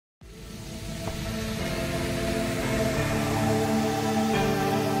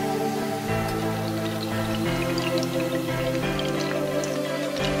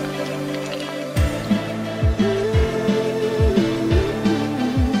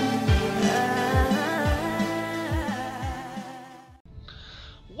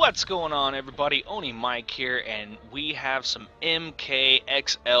What's going on, everybody? Oni Mike here, and we have some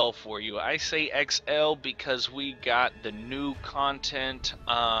MKXL for you. I say XL because we got the new content.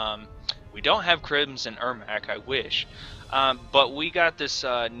 We don't have Crimson Ermac, I wish. But we got this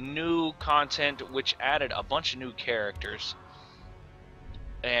new content which added a bunch of new characters.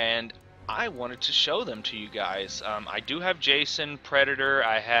 And I wanted to show them to you guys. I do have Jason, Predator,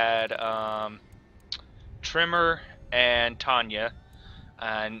 I had Trimmer, and Tanya.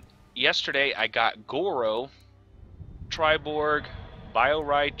 And yesterday I got Goro, Tri-Borg,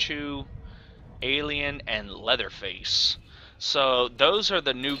 Bio-Raichu, Alien, and Leatherface. So those are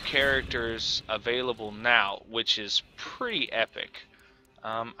the new characters available now, which is pretty epic.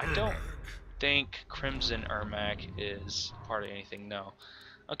 I don't think Crimson Ermac is part of anything, no.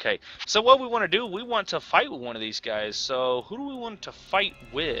 Okay, so what we want to do, we want to fight with one of these guys. So who do we want to fight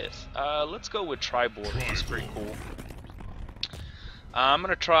with? Let's go with Tri-Borg. He's pretty cool. I'm going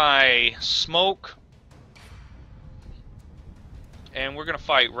to try Smoke, and we're going to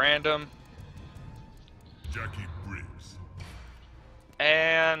fight Random,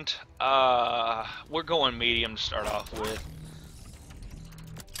 and we're going medium to start off with,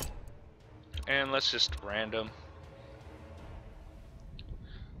 and let's just Random.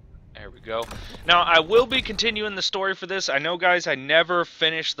 There we go. Now, I will be continuing the story for this. I know, guys, I never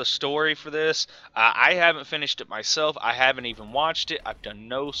finished the story for this. I haven't finished it myself. I haven't even watched it. I've done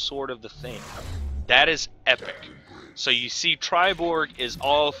no sort of the thing. That is epic. So you see, Tri-Borg is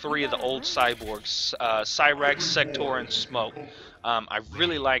all three of the old cyborgs. Cyrex, Sector, and Smoke. I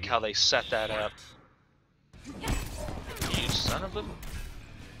really like how they set that up. You son of a...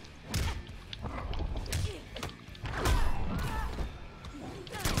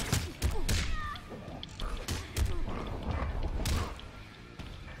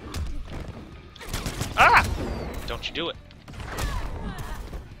 Ah! Don't you do it.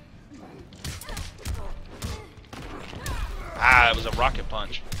 Ah, it was a rocket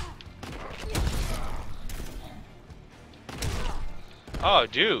punch. Oh,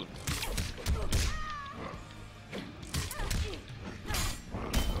 dude.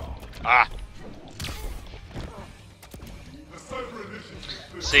 Ah.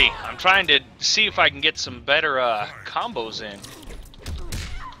 See, I'm trying to see if I can get some better combos in.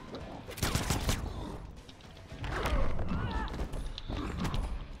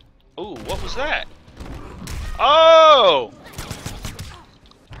 Ooh, what was that? Oh!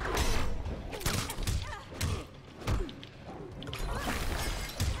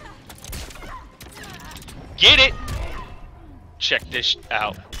 Get it! Check this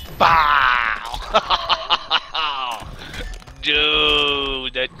out. Bow!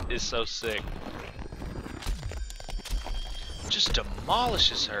 Dude, that is so sick. Just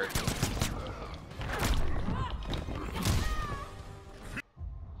demolishes her.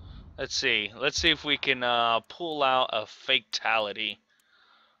 Let's see if we can pull out a fatality.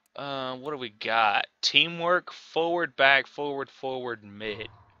 What do we got? Teamwork, forward, back, forward, forward, mid.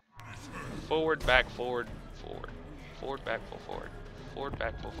 Forward, back, forward, forward. Forward, back, forward. Forward,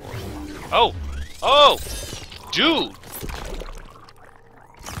 back, forward. Oh! Oh! Dude!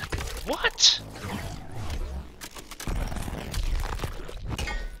 What?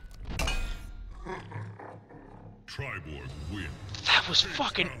 Tri-Borg win. That was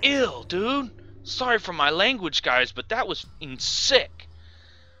fucking ill, dude. Sorry for my language, guys, but that was sick.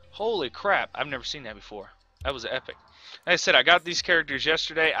 Holy crap, I've never seen that before. That was epic. Like I said, I got these characters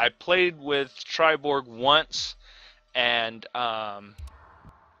yesterday. I played with Tri-Borg once, and I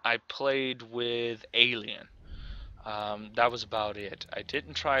played with Alien. That was about it. I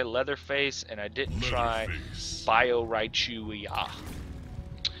didn't try Leatherface, and I didn't try Bio-Raichu.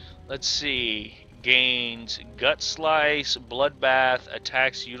 Let's see. Gains Gut Slice, Bloodbath,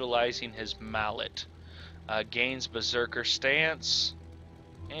 attacks utilizing his mallet. Gains Berserker Stance.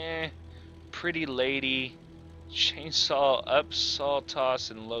 Pretty Lady. Chainsaw, up salt toss,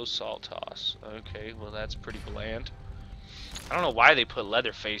 and low salt toss. Okay, well that's pretty bland. I don't know why they put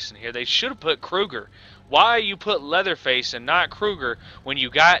Leatherface in here. They should have put Kruger. Why you put Leatherface and not Kruger when you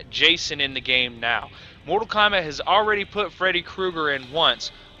got Jason in the game now? Mortal Kombat has already put Freddy Krueger in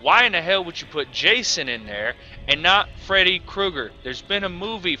once. Why in the hell would you put Jason in there and not Freddy Krueger? There's been a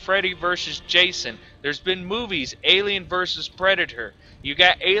movie, Freddy vs. Jason. There's been movies, Alien vs. Predator. You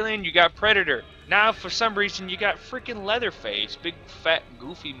got Alien, you got Predator. Now, for some reason, you got freaking Leatherface. Big, fat,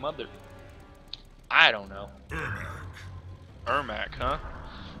 goofy mother. I don't know. Ermac, huh?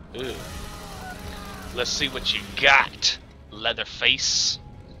 Ew. Let's see what you got, Leatherface.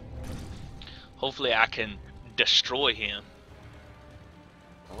 Hopefully I can destroy him.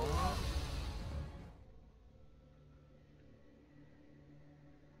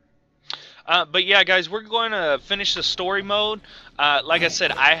 But yeah, guys, we're going to finish the story mode. Like I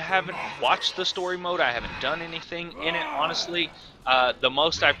said, I haven't watched the story mode. I haven't done anything in it, honestly. The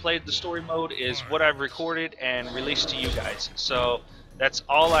most I played the story mode is what I've recorded and released to you guys. So that's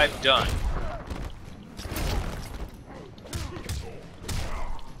all I've done.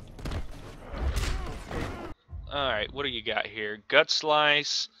 Alright, what do you got here? Gut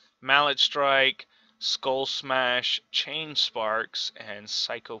Slice, Mallet Strike, Skull Smash, Chain Sparks, and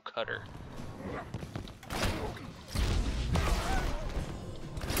Psycho Cutter.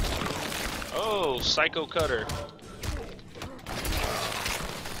 Oh, Psycho Cutter.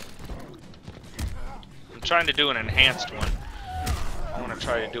 I'm trying to do an enhanced one. I want to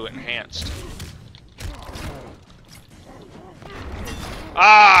try to do it enhanced.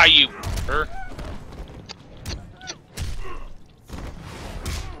 Ah, you...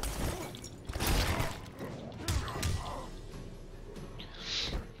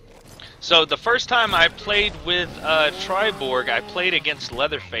 So the first time I played with Tri-Borg, I played against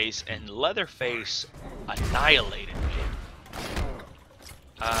Leatherface, and Leatherface annihilated me.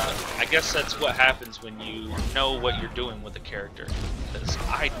 I guess that's what happens when you know what you're doing with a character, because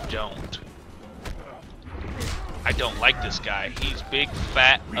I don't. I don't like this guy. He's big,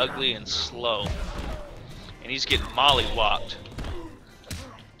 fat, ugly, and slow. And he's getting mollywopped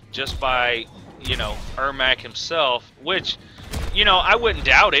just by, you know, Ermac himself, which, you know, I wouldn't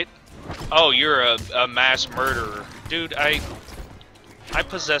doubt it. Oh, you're a mass murderer. Dude, I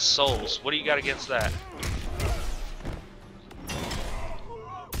possess souls. What do you got against that?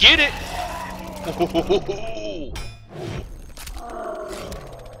 Get it!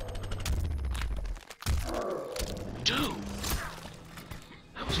 Dude!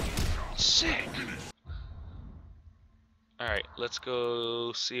 That was sick. Alright, let's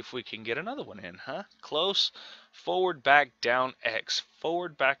go see if we can get another one in, huh? Close. Forward, back, down, X.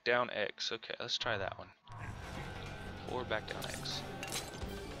 Forward, back, down, X. Okay, let's try that one. Forward, back, down, X.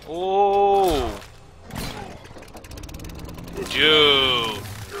 Oh! Dude!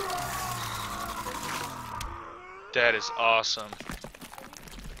 That is awesome.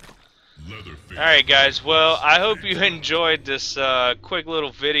 Alright guys, well, I hope you enjoyed this quick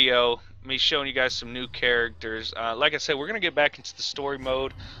little video, me showing you guys some new characters. Like I said, we're going to get back into the story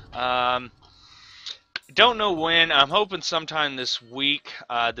mode. Don't know when. I'm hoping sometime this week,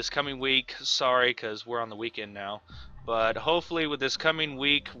 this coming week. Sorry, because we're on the weekend now. But hopefully with this coming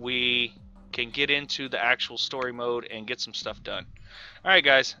week, we can get into the actual story mode and get some stuff done. Alright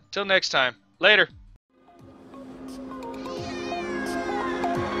guys, till next time. Later!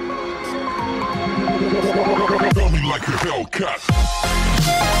 Feel me like a Hellcat.